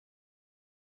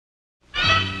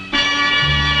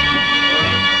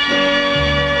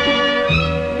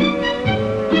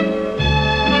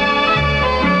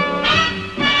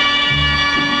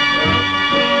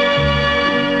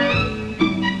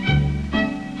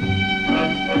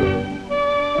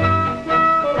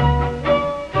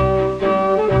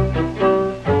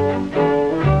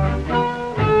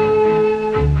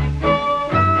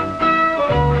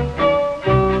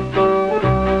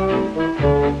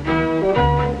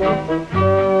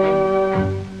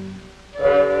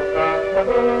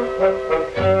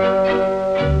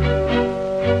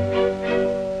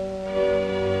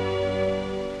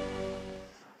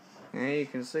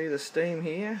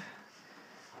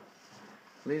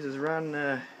These has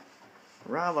run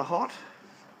rather hot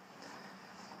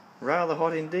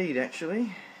indeed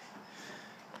actually.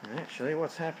 And actually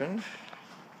what's actually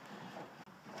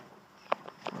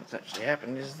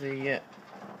happened is the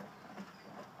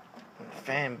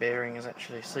fan bearing is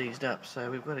actually seized up,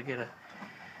 so we've got to get a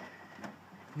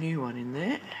new one in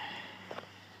there.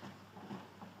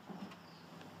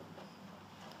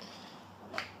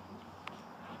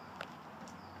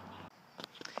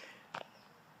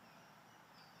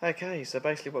 Okay, so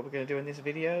basically what we're going to do in this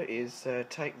video is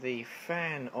take the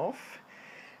fan off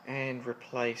and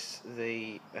replace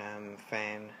the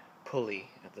fan pulley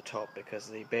at the top, because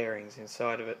the bearings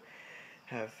inside of it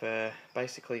have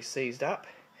basically seized up,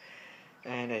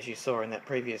 and as you saw in that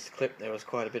previous clip there was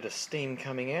quite a bit of steam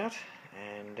coming out,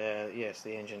 and yes,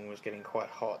 the engine was getting quite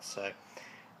hot, so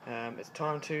it's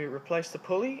time to replace the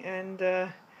pulley and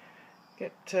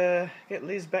get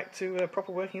Liz back to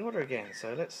proper working order again.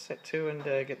 So let's set to and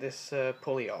get this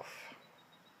pulley off.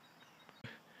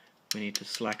 We need to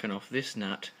slacken off this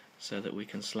nut so that we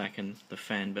can slacken the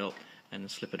fan belt and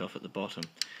slip it off at the bottom.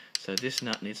 So this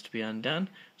nut needs to be undone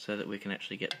so that we can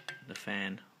actually get the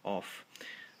fan off.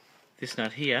 This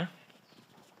nut here,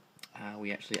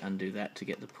 we actually undo that to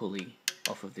get the pulley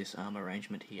off of this arm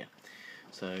arrangement here.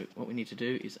 So what we need to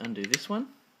do is undo this one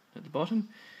at the bottom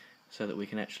so that we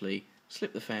can actually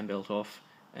slip the fan belt off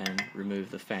and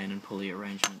remove the fan and pulley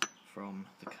arrangement from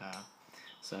the car.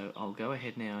 So I'll go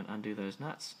ahead now and undo those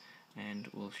nuts, and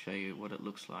we'll show you what it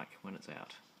looks like when it's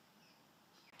out.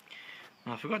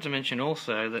 I forgot to mention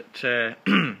also that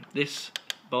this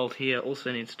bolt here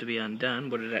also needs to be undone.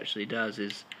 What it actually does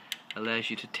is allows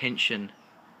you to tension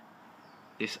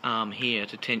this arm here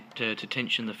to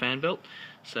tension the fan belt.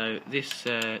 So this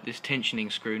this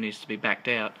tensioning screw needs to be backed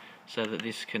out so that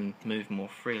this can move more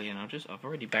freely. And I've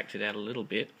already backed it out a little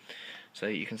bit, so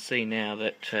you can see now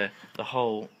that the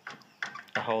whole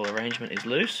arrangement is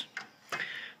loose.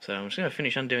 So I'm just going to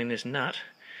finish undoing this nut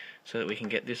so that we can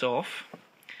get this off,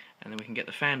 and then we can get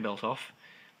the fan belt off,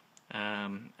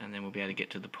 and then we'll be able to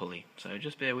get to the pulley. So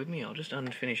just bear with me, I'll just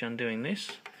finish undoing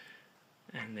this,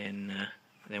 and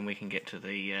then we can get to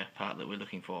the part that we're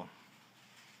looking for.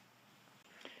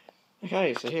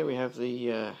 Okay, so here we have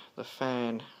the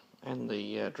fan and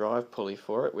the drive pulley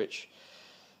for it, which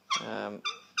you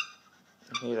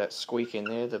hear that squeak in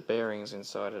there. The bearings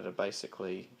inside it are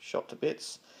basically shot to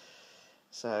bits.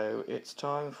 So it's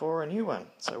time for a new one.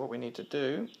 So what we need to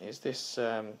do is this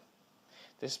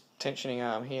this tensioning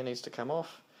arm here needs to come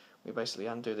off. We basically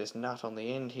undo this nut on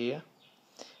the end here,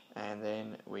 and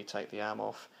then we take the arm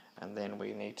off, and then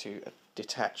we need to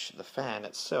detach the fan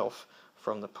itself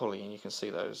from the pulley. And you can see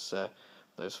those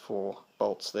 4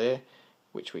 bolts there,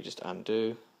 which we just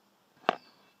undo.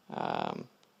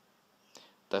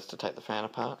 That's to take the fan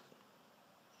apart.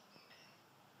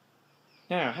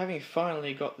 Now, having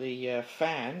finally got the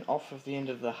fan off of the end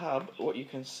of the hub, what you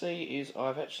can see is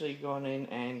I've actually gone in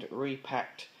and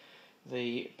repacked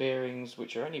the bearings,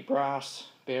 which are only brass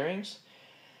bearings.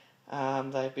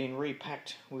 They've been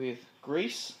repacked with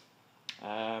grease.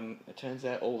 It turns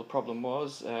out all the problem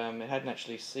was it hadn't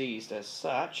actually seized as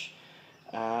such,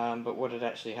 but what had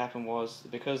actually happened was,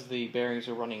 because the bearings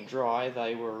were running dry,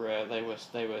 they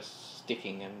were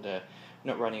sticking and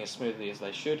not running as smoothly as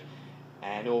they should.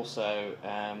 And also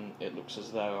it looks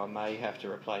as though I may have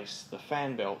to replace the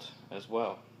fan belt as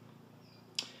well.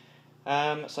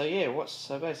 So yeah,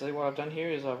 so basically what I've done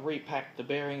here is I've repacked the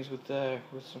bearings with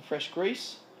some fresh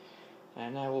grease,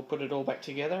 and now we'll put it all back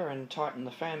together and tighten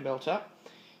the fan belt up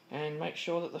and make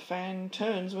sure that the fan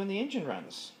turns when the engine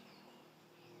runs.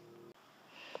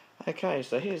 Okay,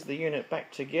 so here's the unit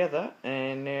back together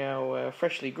and now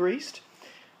freshly greased,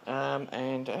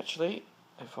 and actually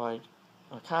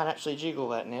I can't actually jiggle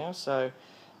that now, so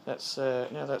that's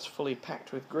now that's fully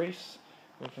packed with grease.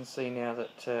 We can see now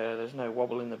that there's no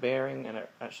wobble in the bearing, and it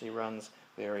actually runs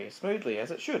very smoothly,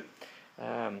 as it should.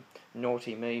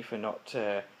 Naughty me for not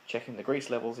checking the grease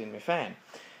levels in my fan.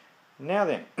 Now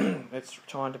then, it's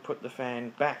time to put the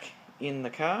fan back in the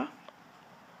car,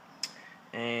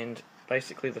 and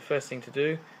basically the first thing to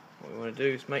do, what we want to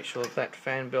do is make sure that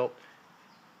fan belt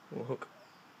will hook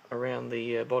around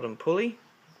the bottom pulley.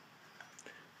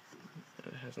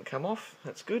 It hasn't come off,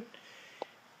 that's good.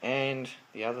 And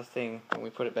the other thing, when we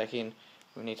put it back in,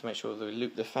 we need to make sure that we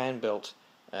loop the fan belt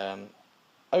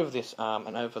over this arm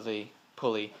and over the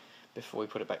pulley before we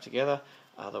put it back together,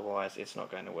 otherwise it's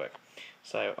not going to work.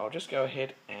 So I'll just go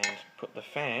ahead and put the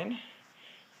fan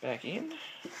back in.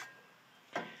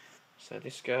 So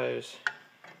this goes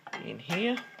in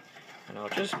here, and I'll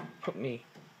just put my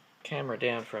camera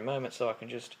down for a moment so I can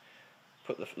just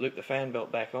loop the fan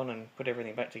belt back on and put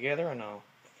everything back together, and I'll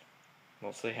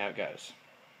we'll see how it goes.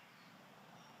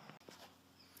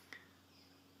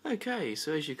 Okay,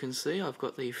 so as you can see, I've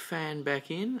got the fan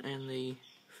back in and the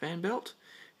fan belt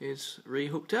is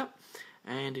re-hooked up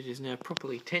and it is now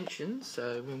properly tensioned,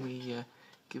 so when we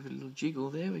give it a little jiggle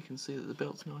there we can see that the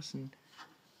belt's nice, and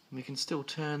we can still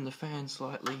turn the fan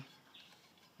slightly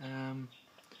on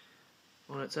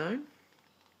its own.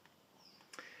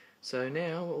 So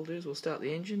now what we'll do is we'll start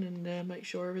the engine and make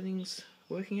sure everything's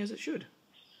working as it should.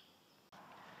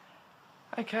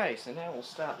 Okay, so now we'll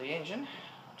start the engine,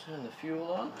 turn the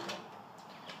fuel on.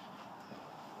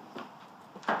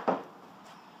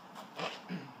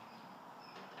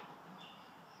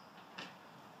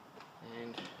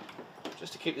 And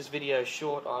just to keep this video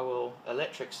short, I will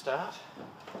electric start.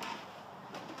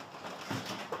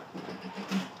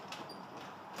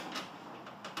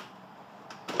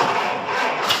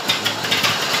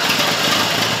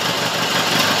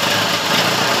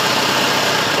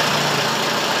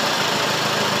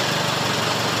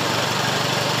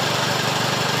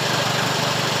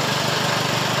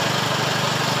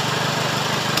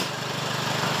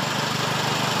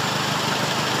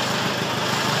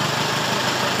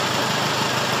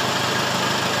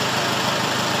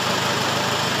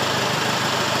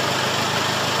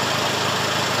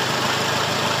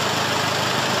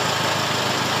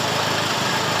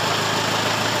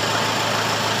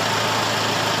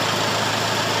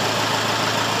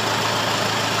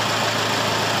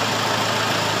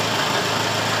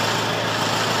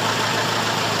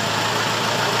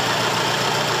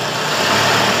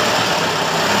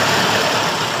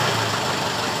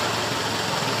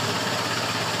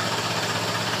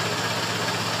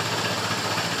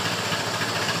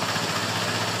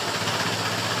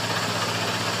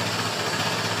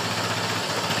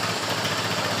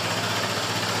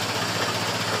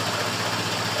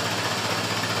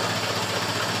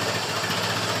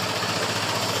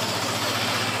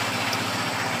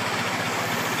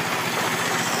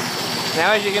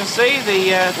 Now as you can see,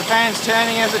 the fan's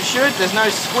turning as it should. There's no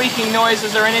squeaking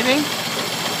noises or anything.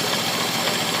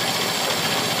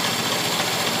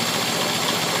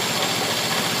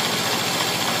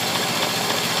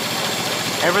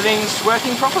 Everything's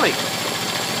working properly.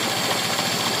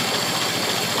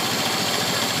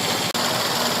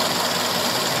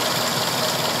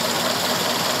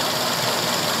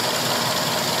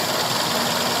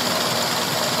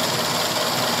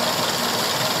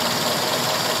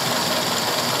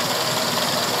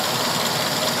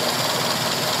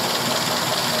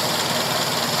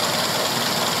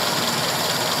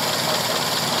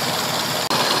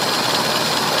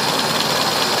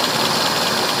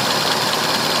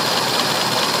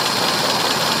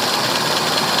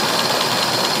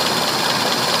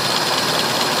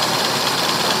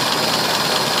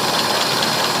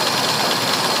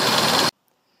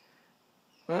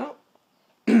 Well,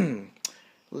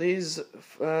 Liz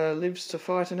lives to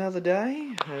fight another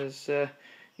day, as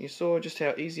you saw just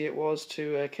how easy it was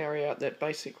to carry out that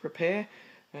basic repair,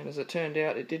 and as it turned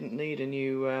out it didn't need a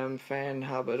new fan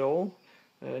hub at all,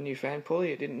 a new fan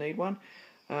pulley. It didn't need one.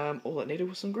 All it needed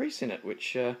was some grease in it,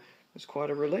 which was quite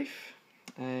a relief.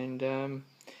 And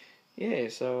yeah,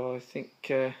 so I think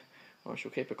I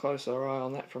shall keep a closer eye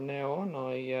on that from now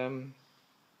on.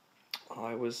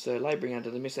 I was labouring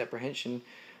under the misapprehension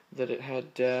that it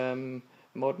had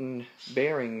modern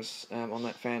bearings on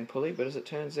that fan pulley, but as it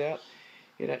turns out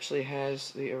it actually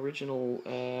has the original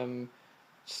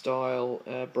style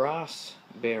brass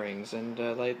bearings, and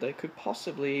they could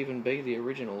possibly even be the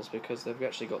originals because they've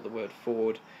actually got the word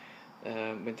Ford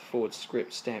with the Ford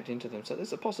script stamped into them, so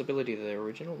there's a possibility that they're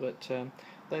original, but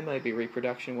they may be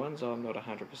reproduction ones. I'm not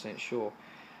 100% sure.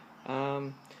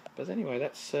 But anyway,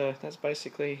 that's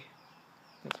basically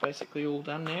all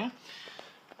done now.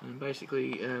 And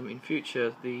basically, in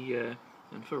future,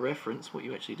 and for reference, what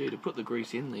you actually do to put the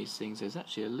grease in these things, there's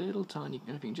actually a little tiny,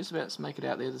 and if you can just about make it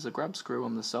out there, there's a grub screw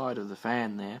on the side of the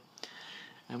fan there.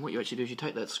 And what you actually do is you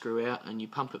take that screw out and you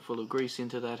pump it full of grease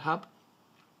into that hub,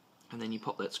 and then you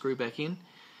pop that screw back in,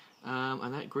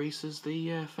 and that greases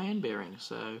the fan bearing.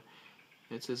 So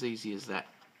it's as easy as that.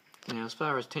 Now, as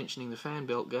far as tensioning the fan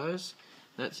belt goes,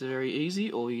 that's very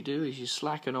easy. All you do is you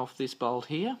slacken off this bolt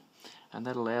here, and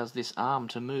that allows this arm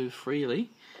to move freely.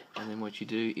 And then what you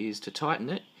do is, to tighten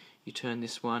it, you turn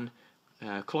this one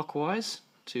clockwise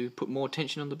to put more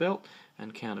tension on the belt,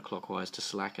 and counterclockwise to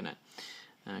slacken it.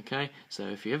 Okay, so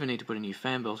if you ever need to put a new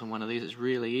fan belt on one of these, it's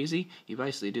really easy. You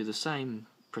basically do the same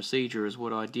procedure as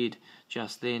what I did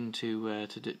just then to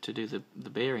do the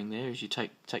bearing there. Is you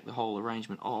take the whole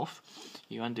arrangement off,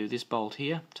 you undo this bolt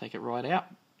here, take it right out,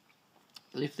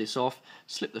 lift this off,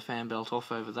 slip the fan belt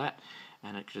off over that,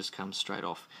 and it just comes straight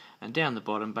off. And down the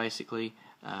bottom, basically,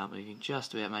 you can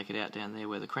just about make it out down there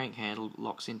where the crank handle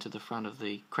locks into the front of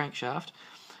the crankshaft.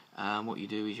 What you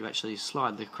do is you actually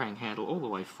slide the crank handle all the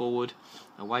way forward,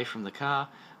 away from the car,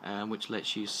 which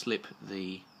lets you slip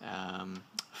the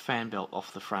fan belt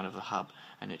off the front of the hub,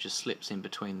 and it just slips in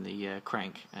between the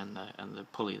crank and the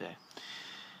pulley there.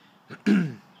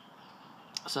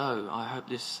 So I hope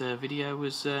this video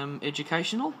was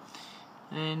educational,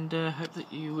 and hope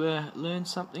that you learned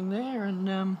something there,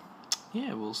 and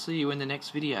yeah, we'll see you in the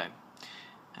next video.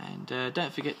 And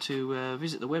don't forget to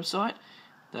visit the website.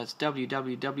 That's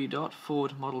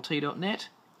www.fordmodelT.net,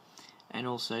 and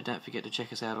also don't forget to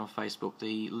check us out on Facebook.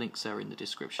 The links are in the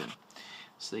description.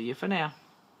 See you for now.